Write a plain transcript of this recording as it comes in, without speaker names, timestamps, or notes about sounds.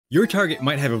Your target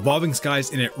might have Evolving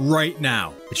Skies in it right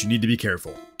now, but you need to be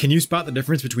careful. Can you spot the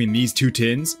difference between these two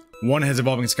tins? One has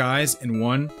Evolving Skies and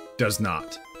one does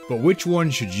not. But which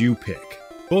one should you pick?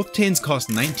 Both tins cost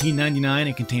 $19.99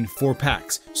 and contain 4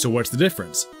 packs, so what's the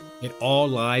difference? It all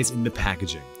lies in the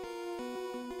packaging.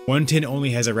 One tin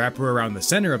only has a wrapper around the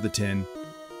center of the tin,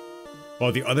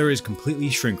 while the other is completely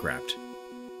shrink wrapped.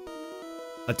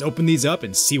 Let's open these up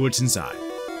and see what's inside.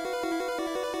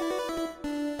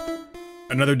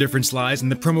 Another difference lies in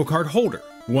the promo card holder.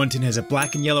 One tin has a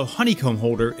black and yellow honeycomb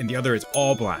holder and the other is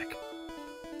all black.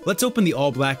 Let's open the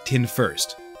all black tin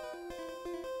first.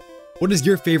 What is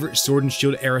your favorite Sword and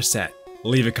Shield era set?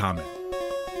 Leave a comment.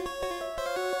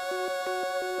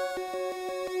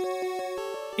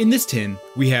 In this tin,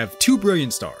 we have 2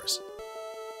 Brilliant Stars,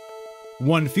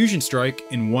 1 Fusion Strike,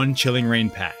 and 1 Chilling Rain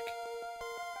pack.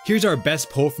 Here's our best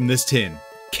pull from this tin.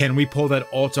 Can we pull that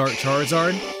Alt Art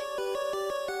Charizard?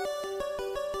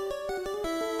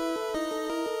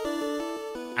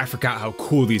 I forgot how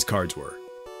cool these cards were.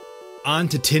 On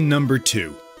to tin number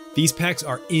 2. These packs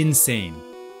are insane.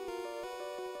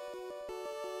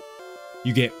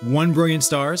 You get 1 Brilliant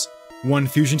Stars, 1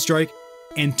 Fusion Strike,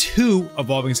 and 2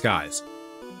 Evolving Skies.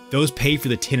 Those pay for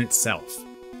the tin itself.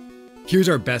 Here's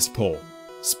our best pull.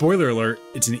 Spoiler alert,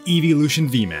 it's an Eevee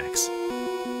V Max.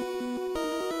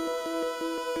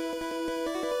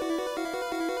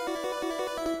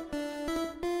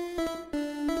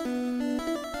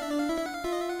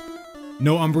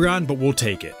 No Umbreon, but we'll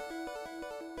take it.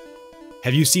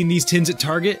 Have you seen these tins at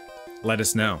Target? Let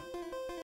us know.